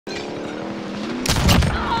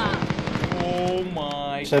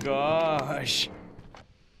my gosh.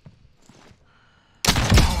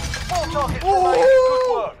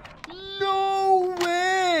 Oh, no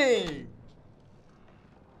way!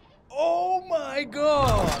 Oh my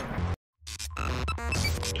god!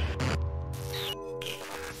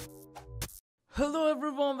 Hello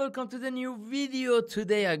everyone, welcome to the new video.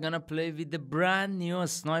 Today I'm gonna play with the brand new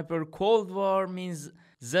sniper Cold War means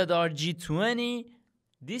ZRG 20.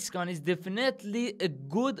 This gun is definitely a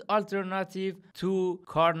good alternative to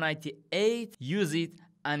Kar 98. Use it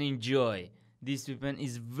and enjoy. This weapon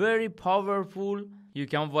is very powerful. You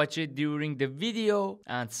can watch it during the video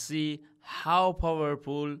and see how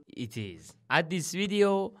powerful it is. At this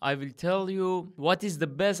video, I will tell you what is the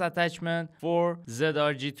best attachment for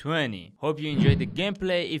ZRG 20. Hope you enjoyed the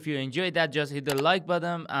gameplay. If you enjoyed that, just hit the like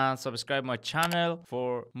button and subscribe my channel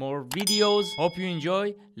for more videos. Hope you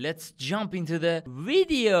enjoy. Let's jump into the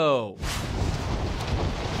video.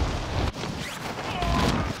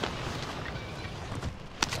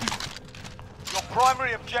 Your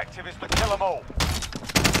primary objective is to kill them all.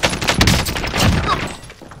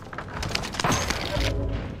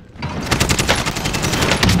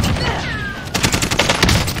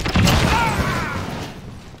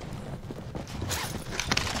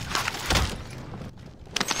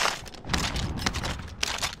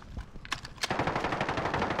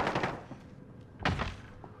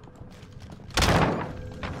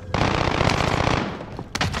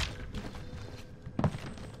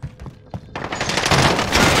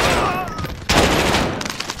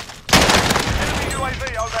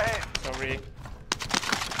 Sorry.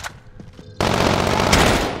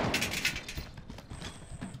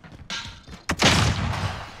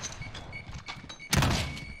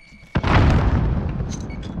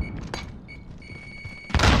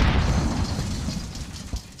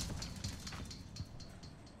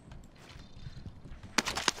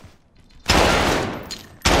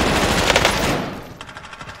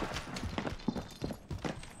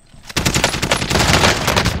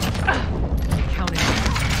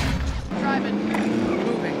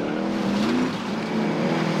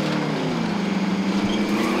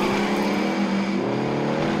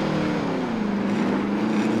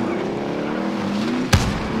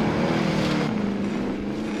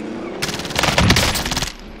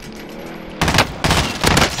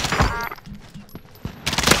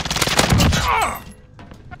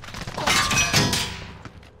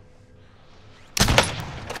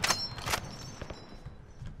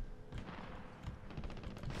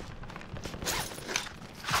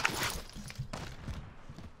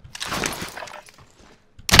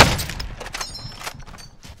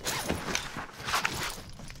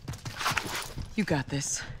 You got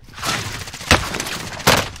this.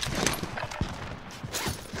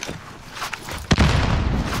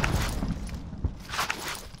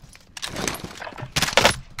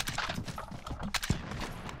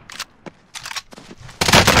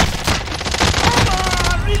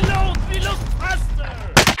 Reload faster!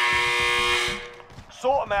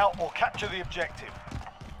 Sort them out or capture the objective.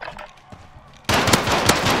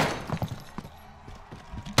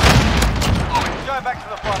 Going back to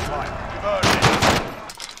the front line. You've earned it.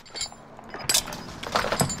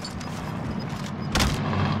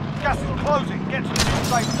 Gas is closing. Get to the new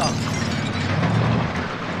safe zone.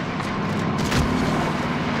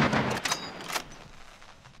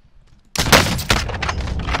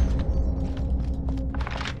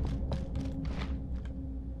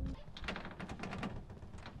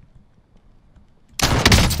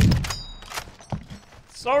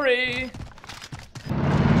 Sorry.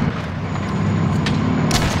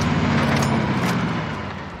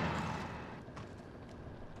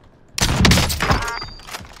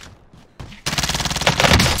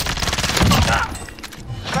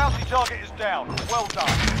 Bounty target is down. Well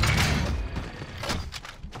done.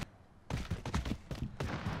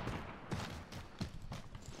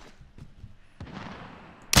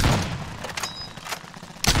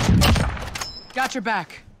 Got your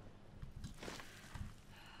back.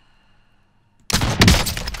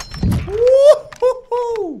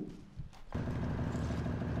 Woo-hoo-hoo!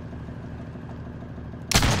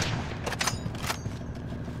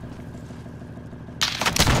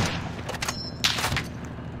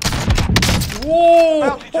 Whoa!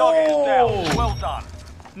 Bounty target is down. Well done.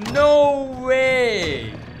 No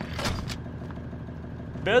way!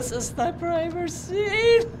 Best sniper I ever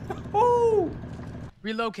seen!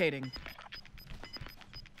 Relocating.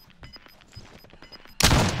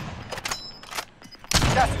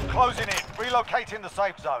 Gas is closing in. Relocating the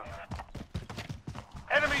safe zone.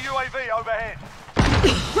 Enemy UAV overhead.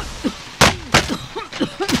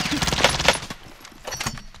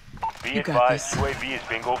 Be advised, UAV is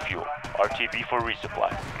bingo fuel. RTB for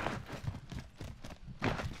resupply.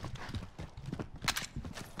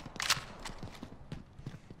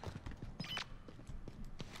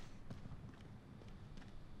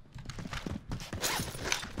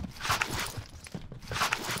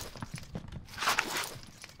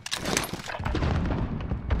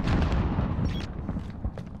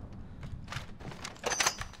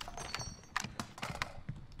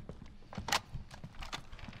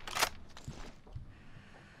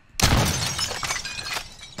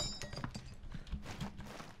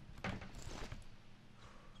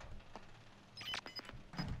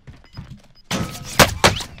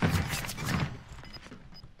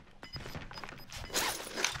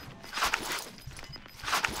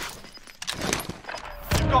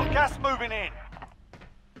 Got gas moving in.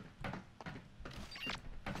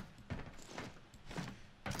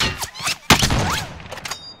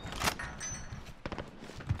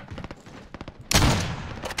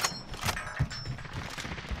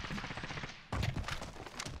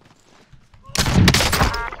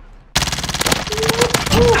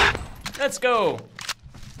 Let's go.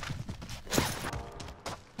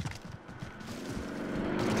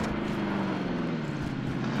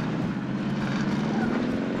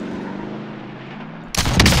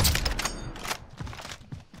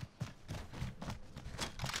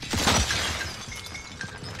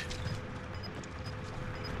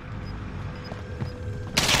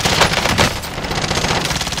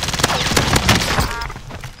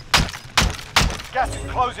 Gas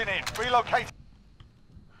is closing in. Relocate.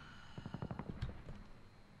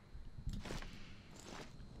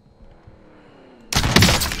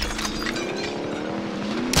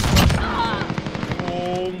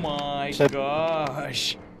 Oh my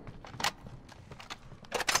gosh.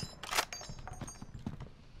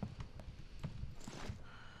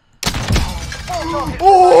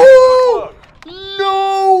 Oh!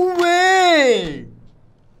 No way!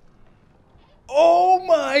 Oh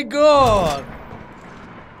my god!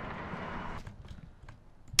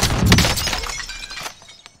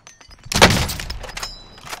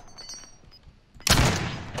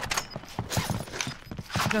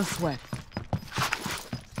 No sweat.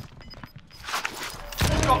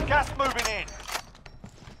 Got gas moving in.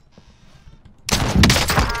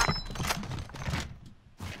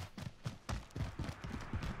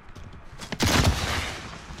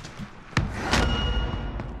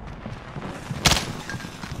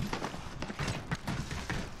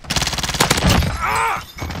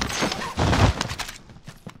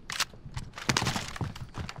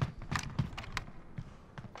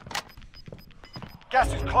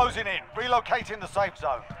 Gas is closing in. Relocating the safe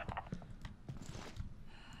zone.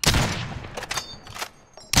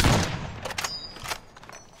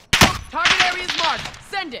 Target area is marked.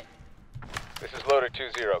 Send it. This is Loader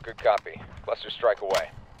 2-0. Good copy. Cluster strike away.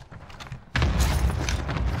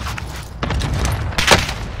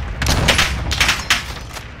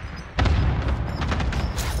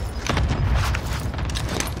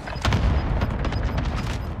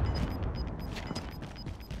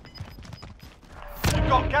 You've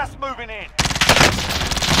got gas moving in.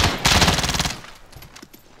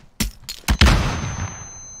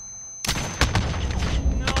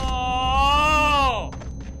 No!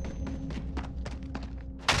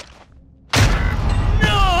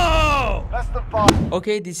 No! Less than 5.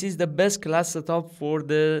 Okay, this is the best class setup for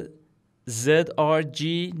the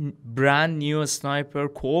ZRG brand new sniper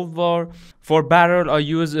Cold War. For barrel I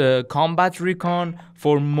use combat recon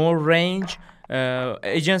for more range,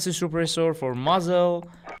 agency suppressor for muzzle.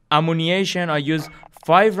 Ammunition I use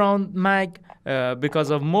 5-round mag. Because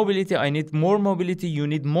of mobility I need more mobility, you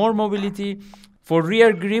need more mobility. For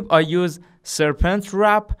rear grip I use serpent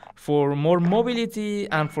wrap for more mobility,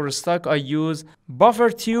 and for stock I use buffer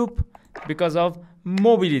tube because of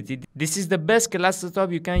mobility. This is the best class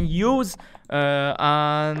setup you can use,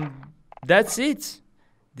 and that's it.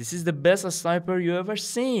 This is the best sniper you ever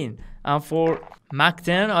seen. And for Mac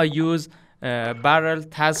 10 I use barrel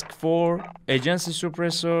task 4, agency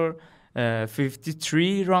suppressor,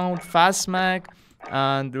 53 round fast mag,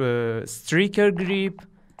 and streaker grip.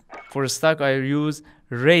 For stock I use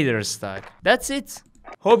Raider stock. That's it.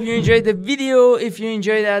 Hope you enjoyed the video. If you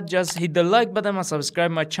enjoyed that, just hit the like button and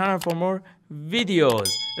subscribe my channel for more videos.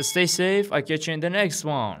 Stay safe. I'll catch you in the next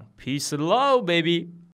one. Peace and love, baby.